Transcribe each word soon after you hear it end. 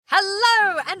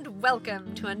and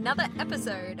welcome to another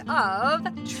episode of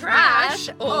Trash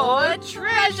or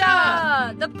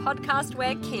Treasure, the podcast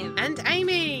where Kim and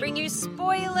Amy bring you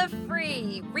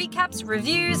spoiler-free recaps,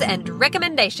 reviews, and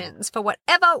recommendations for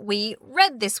whatever we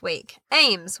read this week.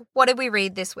 Ames, what did we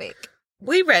read this week?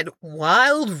 We read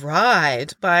Wild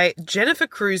Ride by Jennifer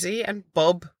Crusie and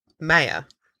Bob Mayer.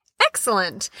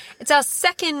 Excellent. It's our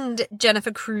second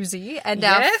Jennifer Crusie and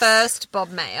our first Bob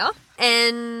Mayer.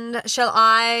 And shall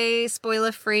I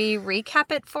spoiler-free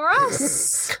recap it for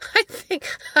us? I think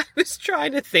I was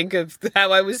trying to think of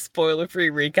how I was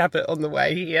spoiler-free recap it on the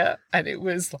way here, and it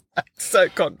was so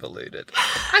convoluted.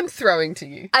 I'm throwing to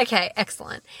you. Okay,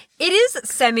 excellent. It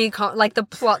is like the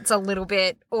plot's a little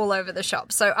bit all over the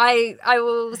shop. So I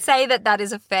will say that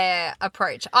is a fair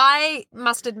approach. I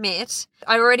must admit,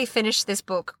 I already finished this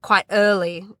book quite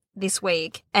early this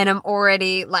week, and I'm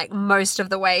already like most of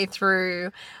the way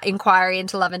through Inquiry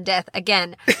into Love and Death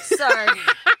again. So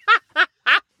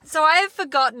I have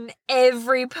forgotten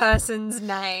every person's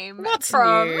name. What's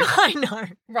from new? I know.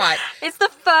 Right. It's the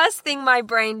first thing my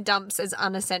brain dumps as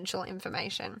unessential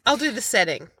information. I'll do the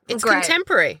setting. It's Great.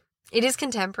 contemporary. It is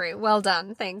contemporary. Well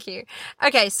done. Thank you.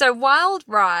 Okay, so Wild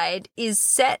Ride is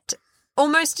set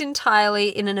almost entirely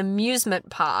in an amusement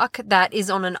park that is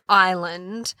on an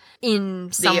island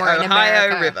in somewhere in America. The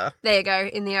Ohio River. There you go,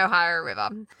 in the Ohio River.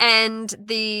 And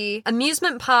the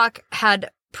amusement park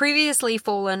had previously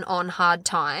fallen on hard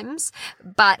times,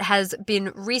 but has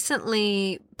been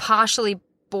recently partially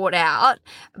bought out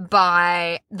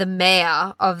by the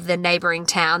mayor of the neighboring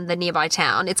town, the nearby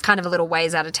town. It's kind of a little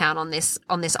ways out of town on this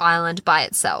island by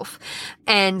itself.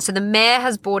 And so the mayor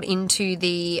has bought into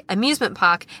the amusement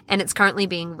park and it's currently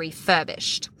being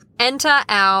refurbished. Enter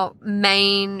our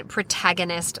main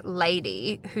protagonist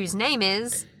lady, whose name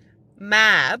is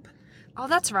Mab. Oh,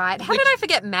 that's right. How did I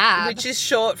forget Mab? Which is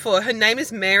short for, her name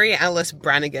is Mary Alice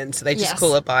Brannigan, so they just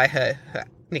call her by her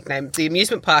nickname. The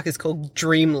amusement park is called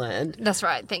Dreamland. That's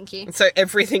right, thank you. So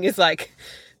everything is like,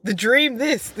 the dream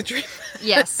this, the dream that.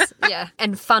 Yes, yeah.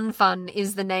 And Fun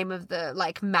is the name of the,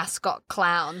 like, mascot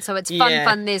clown. So it's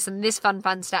Fun this and this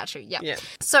Fun statue. Yeah.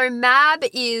 So Mab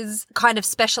is kind of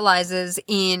specializes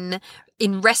in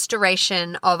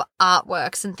restoration of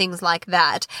artworks and things like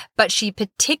that, but she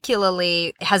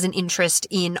particularly has an interest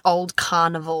in old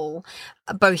carnival,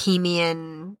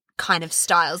 bohemian kind of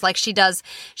styles. Like she does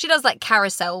like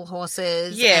carousel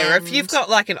horses. Yeah, or if you've got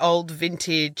like an old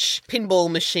vintage pinball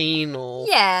machine or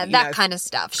that kind of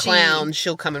stuff. Clown,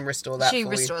 she'll come and restore that. She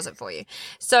restores it for you.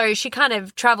 So she kind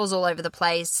of travels all over the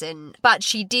place, but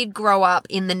she did grow up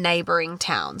in the neighboring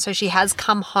town. So she has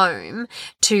come home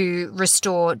to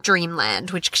restore Dreamland,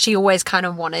 which she always kind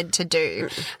of wanted to do.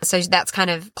 So that's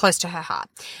kind of close to her heart.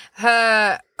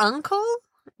 Her uncle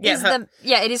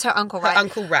it is her uncle, right? Her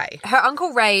Uncle Ray. Her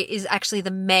Uncle Ray is actually the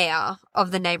mayor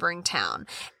of the neighboring town.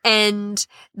 And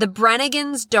the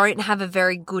Brannigans don't have a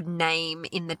very good name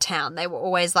in the town. They were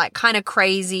always like kind of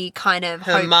crazy, kind of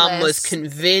hopeless. Her mum was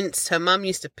convinced. Her mum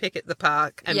used to pick at the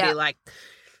park and be like,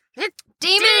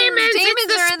 Demons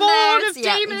are in there.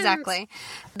 Yeah, demons. Exactly.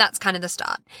 That's kind of the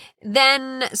start.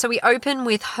 Then, so we open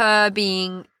with her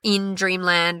being in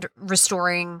Dreamland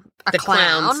restoring a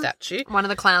clown statue. One of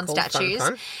the clown statues.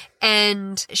 Fun.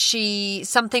 And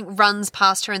something runs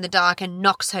past her in the dark and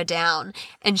knocks her down.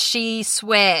 And she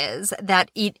swears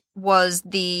that it was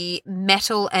the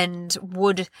metal and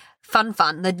wood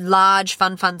Fun, the large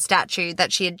Fun statue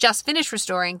that she had just finished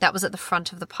restoring that was at the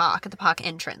front of the park, at the park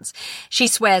entrance. She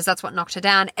swears that's what knocked her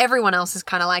down. Everyone else is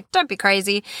kind of like, don't be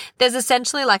crazy. There's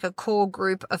essentially like a core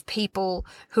group of people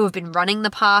who have been running the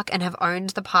park and have owned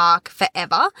the park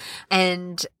forever.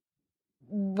 And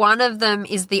one of them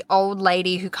is the old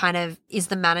lady who kind of is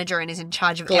the manager and is in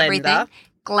charge of everything.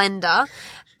 Glenda.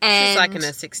 And she's like in her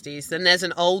 60s. Then there's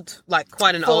an old, like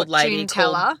quite an old lady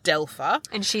called Delpha.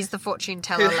 And she's the fortune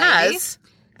teller lady. Who has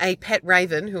a pet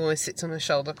raven who always sits on her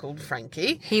shoulder called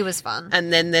Frankie. He was fun.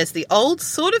 And then there's the old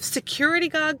sort of security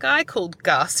guard guy called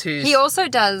Gus, who's he also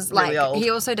does really old. He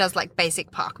also does like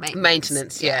basic park maintenance.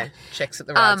 Maintenance. Checks that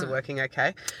the rides are working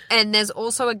okay. And there's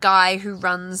also a guy who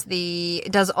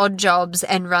does odd jobs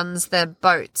and runs the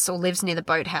boats or lives near the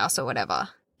boathouse or whatever.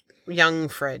 Young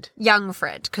Fred,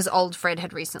 because old Fred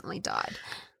had recently died.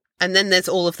 And then there's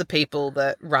all of the people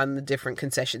that run the different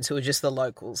concessions who are just the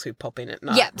locals who pop in at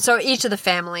night. Yeah, so each of the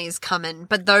families come in,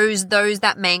 but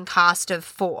that main cast of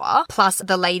 4, plus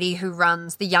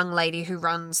the young lady who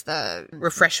runs the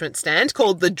refreshment stand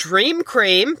called the Dream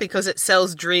Cream because it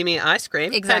sells dreamy ice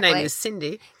cream. Exactly. Her name is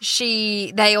Cindy.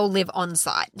 They all live on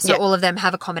site. So all of them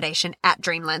have accommodation at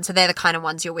Dreamland. So they're the kind of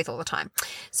ones you're with all the time.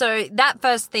 So that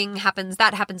first thing happens.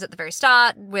 That happens at the very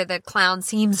start where the clown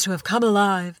seems to have come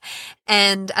alive.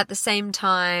 And at the same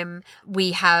time,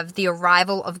 we have the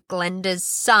arrival of Glenda's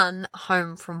son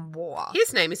home from war.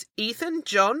 His name is Ethan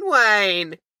John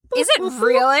Wayne. Is it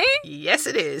really? Yes,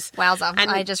 it is. Wowza. And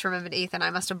I just remembered Ethan. I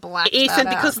must have blacked Ethan, that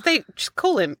out. because they just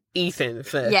call him Ethan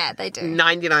for they do.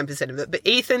 99% of it. But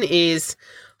Ethan is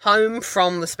home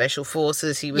from the Special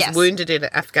Forces. He was wounded in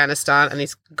Afghanistan and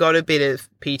he's got a bit of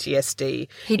PTSD.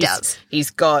 He does.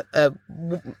 He's got a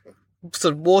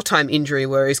sort of wartime injury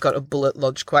where he's got a bullet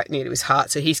lodged quite near to his heart,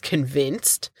 so he's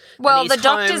convinced. Well, the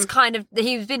doctors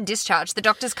he's been discharged. The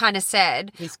doctors kind of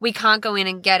said, we can't go in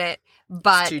and get it,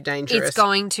 but it's too dangerous. It's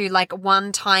going to, like,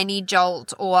 one tiny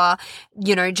jolt or,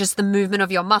 just the movement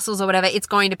of your muscles or whatever, it's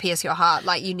going to pierce your heart.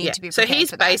 Like, you need to be prepared So he's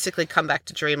for that. basically come back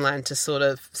to Dreamland to sort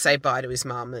of say bye to his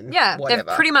mum and whatever.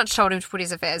 They've pretty much told him to put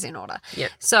his affairs in order. Yeah.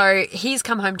 So he's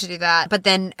come home to do that, but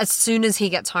then as soon as he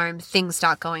gets home, things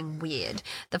start going weird.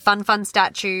 The Fun Fun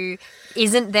statue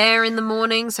isn't there in the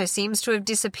morning, so seems to have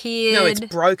disappeared. No, it's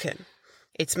broken.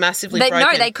 It's massively broken.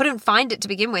 No, they couldn't find it to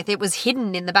begin with. It was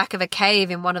hidden in the back of a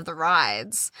cave in one of the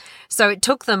rides. So it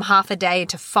took them half a day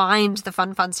to find the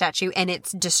Fun Fun statue, and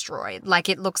it's destroyed. Like,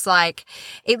 it looks like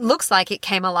it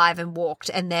came alive and walked,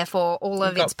 and therefore all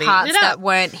of its parts that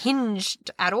weren't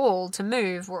hinged at all to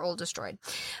move were all destroyed.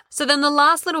 So then the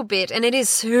last little bit, and it is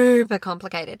super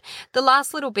complicated, the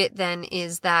last little bit then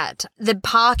is that the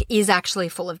park is actually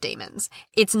full of demons.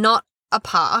 It's not a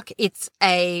park, it's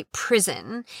a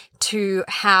prison to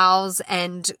house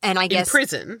and I guess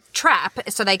prison trap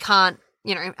so they can't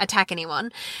attack anyone,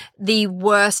 the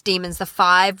worst demons, the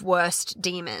 5 worst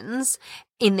demons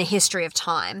in the history of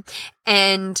time.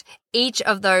 And each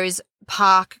of those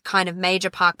major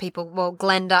park people, well,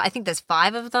 Glenda, I think there's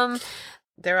 5 of them.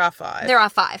 There are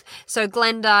 5. So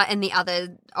Glenda and the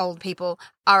other old people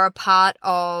are a part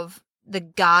of the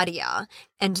Guardia,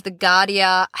 and the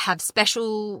Guardia have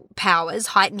special powers,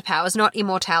 heightened powers, not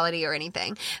immortality or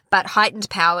anything, but heightened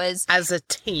powers as a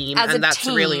team, and that's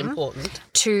really important,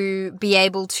 to be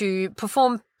able to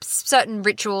perform certain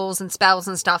rituals and spells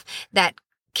and stuff that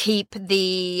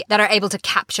are able to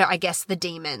capture, I guess, the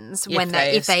demons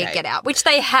if they get out, which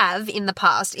they have in the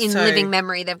past. In living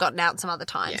memory, they've gotten out some other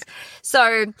times. Yeah.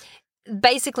 So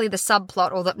basically the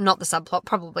subplot, or not the subplot,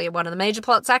 probably one of the major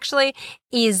plots actually,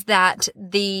 is that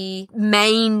the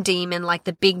main demon, like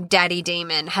the big daddy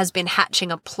demon, has been hatching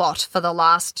a plot for the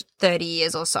last 30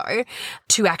 years or so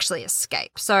to actually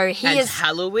escape. So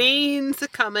Halloween's are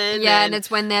coming. Yeah, and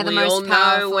it's when they're the most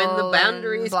powerful. We all know when the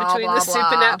boundaries between the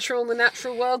supernatural and the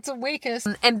natural worlds are weakest.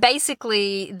 And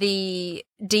basically the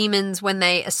demons, when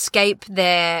they escape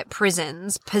their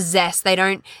prisons,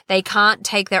 they can't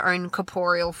take their own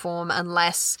corporeal form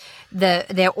unless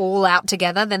they're all out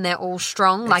together, then they're all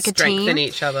strong, like a team. Strengthen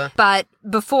each other. But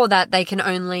before that, they can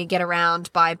only get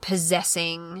around by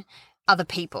possessing other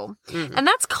people. Mm-hmm. And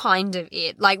that's kind of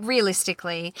it. Like,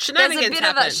 realistically,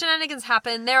 shenanigans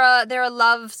happen. There are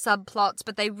love subplots,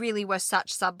 but they really were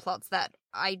such subplots that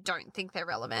I don't think they're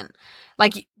relevant.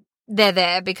 Like, they're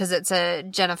there because it's a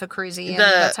Jennifer Cruzy and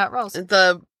that's how it rolls.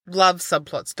 The love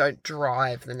subplots don't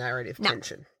drive the narrative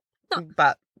tension. No.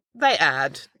 But they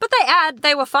add.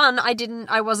 They were fun.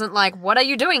 I wasn't like, what are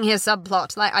you doing here,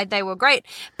 subplot? Like, they were great.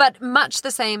 But much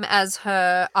the same as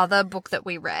her other book that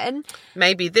we read.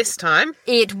 Maybe this time.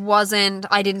 I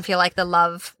didn't feel like the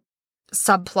love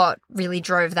subplot really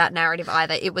drove that narrative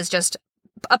either. It was just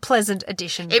a pleasant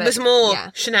addition. It was more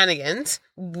shenanigans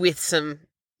with some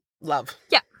love.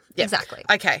 Yeah, exactly.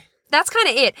 Okay. That's kind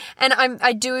of it. And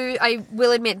I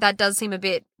will admit that does seem a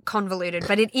bit convoluted,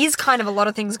 but it is kind of a lot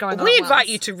of things going on. We invite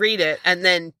you to read it and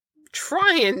then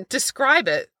try and describe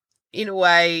it in a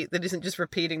way that isn't just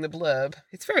repeating the blurb.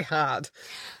 It's very hard.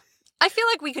 I feel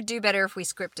like we could do better if we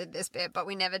scripted this bit, but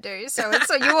we never do. So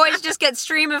you always just get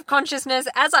stream of consciousness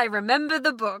as I remember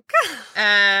the book.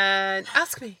 And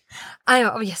ask me.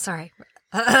 Sorry.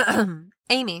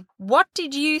 Amy, what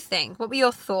did you think? What were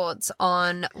your thoughts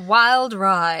on Wild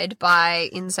Ride by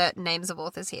insert names of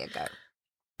authors here? Go.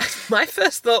 My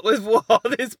first thought was, whoa,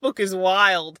 this book is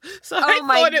wild. So I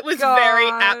thought it was very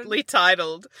aptly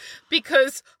titled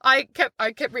because I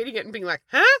kept reading it and being like,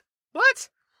 huh? What?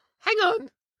 Hang on.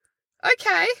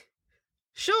 Okay.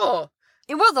 Sure.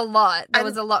 It was a lot. There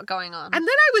was a lot going on. And then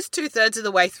I was 2/3 of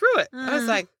the way through it. I was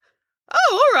like,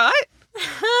 oh, all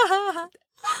right.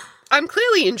 I'm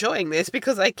clearly enjoying this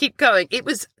because I keep going. It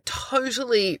was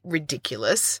totally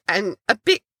ridiculous and a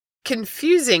bit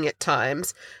confusing at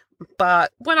times,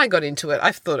 but when I got into it,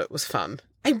 I thought it was fun.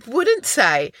 I wouldn't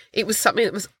say it was something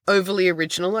that was overly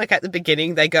original. Like at the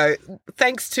beginning, they go,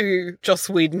 thanks to Joss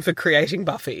Whedon for creating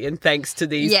Buffy and thanks to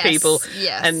these people.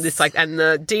 Yes. And this and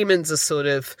the demons are sort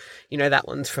of, that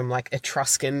one's from like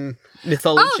Etruscan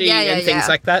mythology and things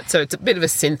like that. So it's a bit of a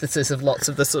synthesis of lots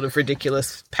of the sort of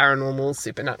ridiculous paranormal,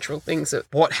 supernatural things of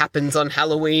what happens on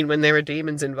Halloween when there are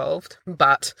demons involved.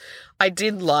 But I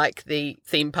did like the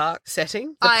theme park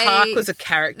setting. The park was a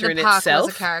character in itself. The park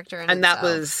was a character in itself. And that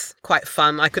was quite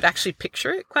fun. I could actually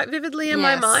picture it quite vividly in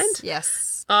my mind.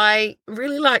 Yes. I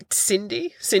really liked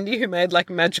Cindy, who made like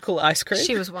magical ice cream.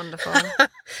 She was wonderful.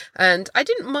 And I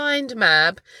didn't mind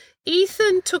Mab.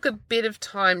 Ethan took a bit of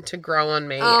time to grow on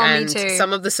me. Oh, and me too.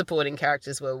 Some of the supporting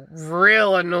characters were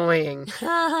real annoying.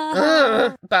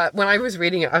 But when I was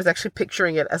reading it, I was actually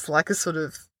picturing it as like a sort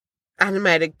of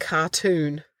animated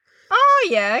cartoon. Oh,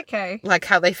 yeah, okay. Like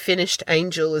how they finished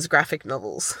Angel as graphic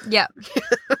novels. Yep.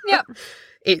 Yep.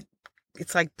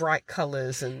 It's like bright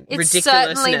colours and it's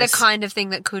ridiculousness. Certainly the kind of thing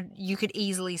that you could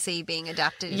easily see being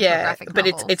adapted into a graphic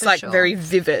novel. But it's like very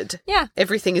vivid. Yeah.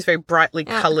 Everything is very brightly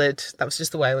coloured. That was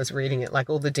just the way I was reading it. Like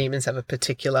all the demons have a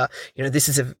particular,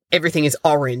 everything is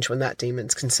orange when that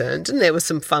demon's concerned. And there were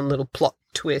some fun little plot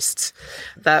twists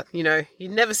that, you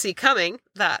never see coming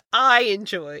that I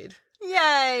enjoyed.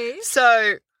 Yay.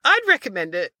 So I'd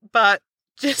recommend it, but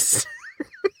just...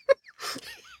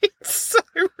 It's so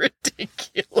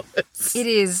ridiculous. It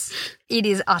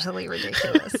is utterly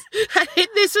ridiculous.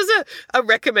 This was a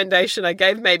recommendation I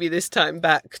gave maybe this time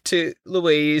back to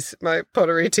Louise, my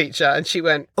pottery teacher, and she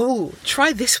went, oh,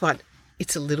 try this one.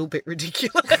 It's a little bit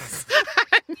ridiculous.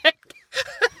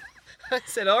 I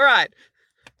said, all right.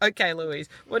 Okay, Louise,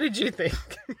 what did you think?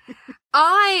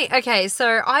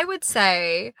 So I would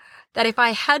say that if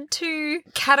I had to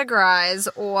categorize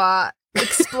or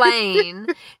explain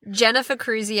Jennifer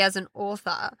Crusie as an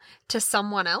author to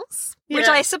someone else, which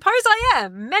I suppose I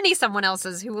am, many someone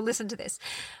else's who will listen to this,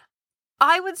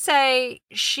 I would say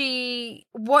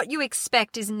what you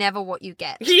expect is never what you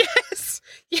get. Yes.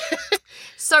 Yeah.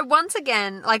 So once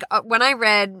again, like when I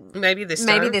read Maybe this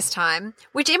time,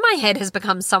 which in my head has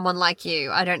become Someone Like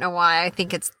You. I don't know why. I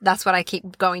think that's what I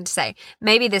keep going to say.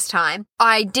 Maybe this time.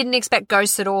 I didn't expect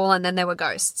ghosts at all, and then there were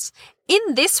ghosts. In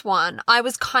this one, I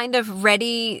was kind of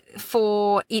ready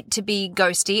for it to be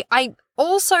ghosty. I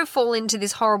also fall into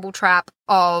this horrible trap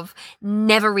of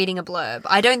never reading a blurb.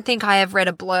 I don't think I have read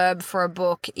a blurb for a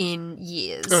book in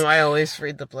years. Oh, I always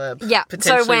read the blurb. Yeah.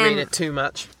 Potentially read it too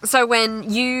much. So when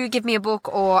you give me a book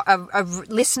or a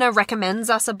listener recommends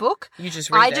us a book, you just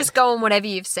read it. Just go on whatever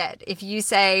you've said. If you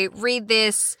say, read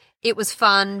this, it was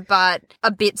fun, but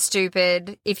a bit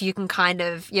stupid, if you can kind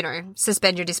of,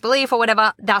 suspend your disbelief or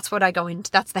whatever, that's what I go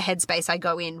into. That's the headspace I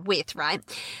go in with, right?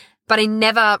 But I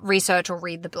never research or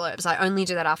read the blurbs. I only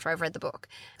do that after I've read the book.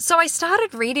 So I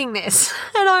started reading this,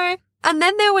 and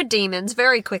then there were demons.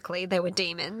 Very quickly, there were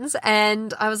demons.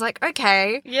 And I was like,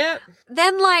 okay. Yeah.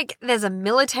 Then, there's a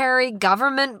military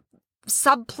government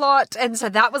subplot, and so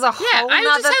that was a whole nother thing.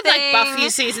 I just had, Buffy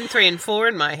season 3 and 4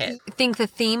 in my head. I think the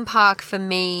theme park for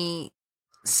me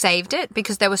saved it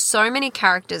because there were so many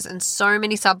characters and so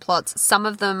many subplots. Some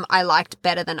of them I liked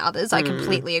better than others. I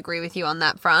completely agree with you on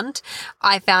that front.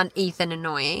 I found Ethan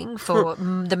annoying for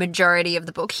the majority of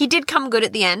the book. He did come good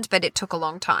at the end, but it took a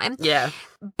long time. Yeah.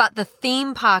 But the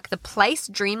theme park, the place,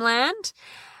 Dreamland,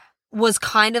 was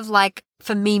kind of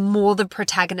for me, more the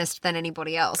protagonist than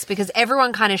anybody else because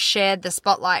everyone kind of shared the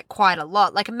spotlight quite a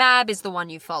lot. Mab is the one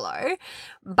you follow,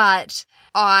 but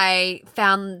I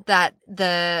found that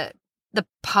the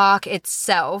park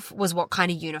itself was what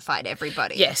kind of unified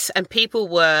everybody. Yes, and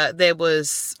there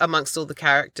was, amongst all the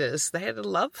characters, they had a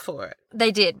love for it.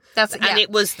 They did. And it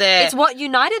was there. It's what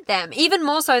united them, even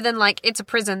more so than it's a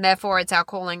prison, therefore it's our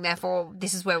calling, therefore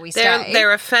this is where we stay.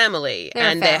 They're a family,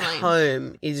 their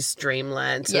home is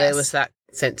Dreamland. So there was that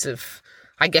sense of,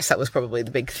 I guess that was probably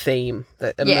the big theme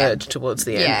that emerged towards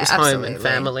the end. Yeah, was absolutely. Home and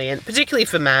family, and particularly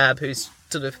for Mab, who's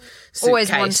sort of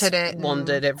always wanted it,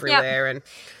 wandered everywhere. And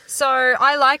so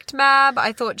I liked Mab.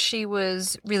 I thought she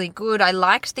was really good. I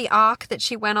liked the arc that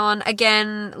she went on.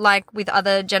 Again, like with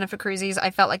other Jennifer Crusies,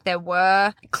 I felt like there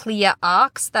were clear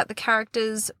arcs that the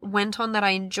characters went on that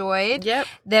I enjoyed. Yep.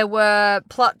 There were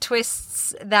plot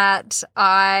twists that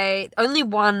only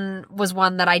one was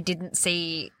one that I didn't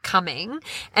see coming.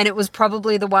 And it was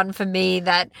probably the one for me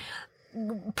that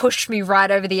pushed me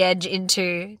right over the edge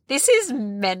into, this is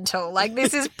mental. Like,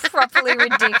 this is properly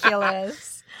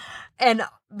ridiculous.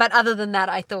 But other than that,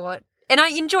 I thought, and I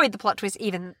enjoyed the plot twist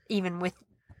even with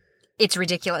its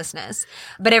ridiculousness,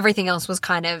 but everything else was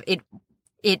kind of,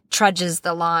 it trudges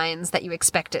the lines that you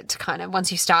expect it to kind of,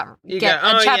 once you start a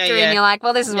chapter in, you're like,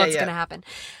 well, this is what's going to happen.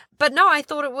 But no, I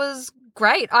thought it was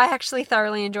great. I actually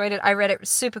thoroughly enjoyed it. I read it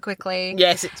super quickly.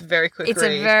 Yes, it's a very quick read. It's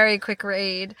a very quick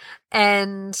read.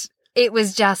 And it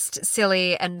was just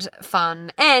silly and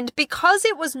fun. And because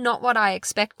it was not what I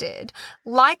expected,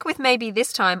 like with maybe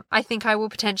this time, I think I will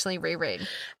potentially reread.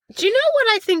 Do you know what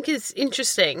I think is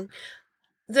interesting?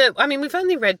 We've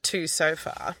only read 2 so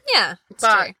far. Yeah, it's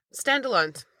but true.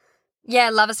 Standalones. Yeah,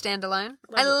 love a standalone.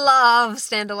 I love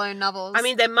standalone novels. I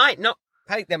mean, there might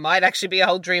actually be a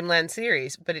whole Dreamland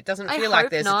series, but it doesn't feel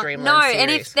like there's a Dreamland series. No,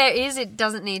 and if there is, it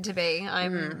doesn't need to be.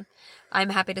 I'm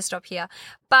happy to stop here.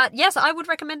 But yes, I would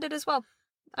recommend it as well.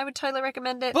 I would totally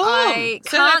recommend it. Boom. I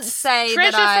can't say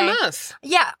treasure that from us.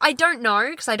 Yeah, I don't know,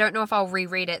 because I don't know if I'll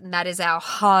reread it, and that is our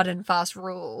hard and fast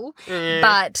rule.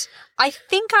 But I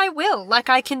think I will. Like,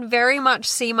 I can very much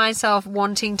see myself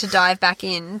wanting to dive back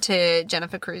into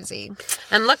Jennifer Cruzy.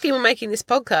 And lucky we're making this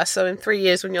podcast, so in 3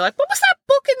 years when you're like, what was that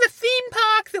book in the theme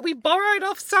park that we borrowed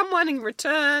off someone and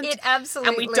returned? It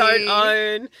absolutely... And we don't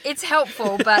own. It's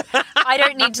helpful, but I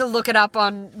don't need to look it up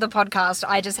on the podcast.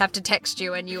 I just have to text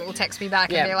you, and you will text me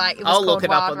back and be like, it was I'll called look it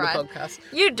up Wild on Ride. the podcast.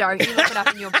 You don't. You look it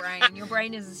up in your brain. Your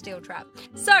brain is a steel trap.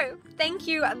 So, thank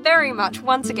you very much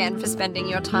once again for spending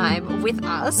your time with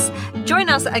us. Join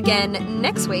us again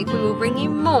next week. We will bring you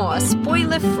more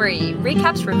spoiler-free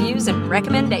recaps, reviews, and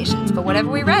recommendations for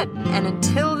whatever we read. And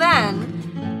until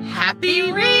then,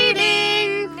 happy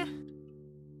reading!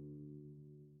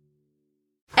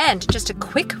 And just a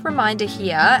quick reminder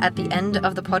here at the end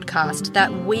of the podcast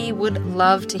that we would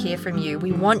love to hear from you.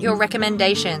 We want your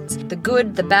recommendations. The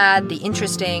good, the bad, the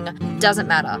interesting, doesn't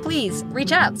matter. Please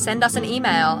reach out. Send us an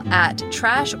email at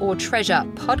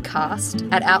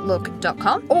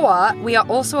trashortreasurepodcast@outlook.com. Or we are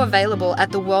also available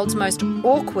at the world's most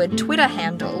awkward Twitter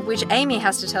handle, which Amy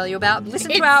has to tell you about. Listen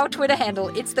to our Twitter handle.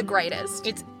 It's the greatest.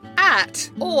 It's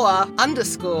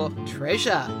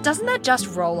 @_treasure. Doesn't that just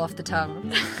roll off the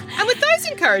tongue? And with those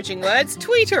encouraging words,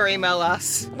 tweet or email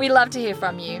us. We love to hear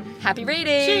from you. Happy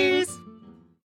reading! Cheers!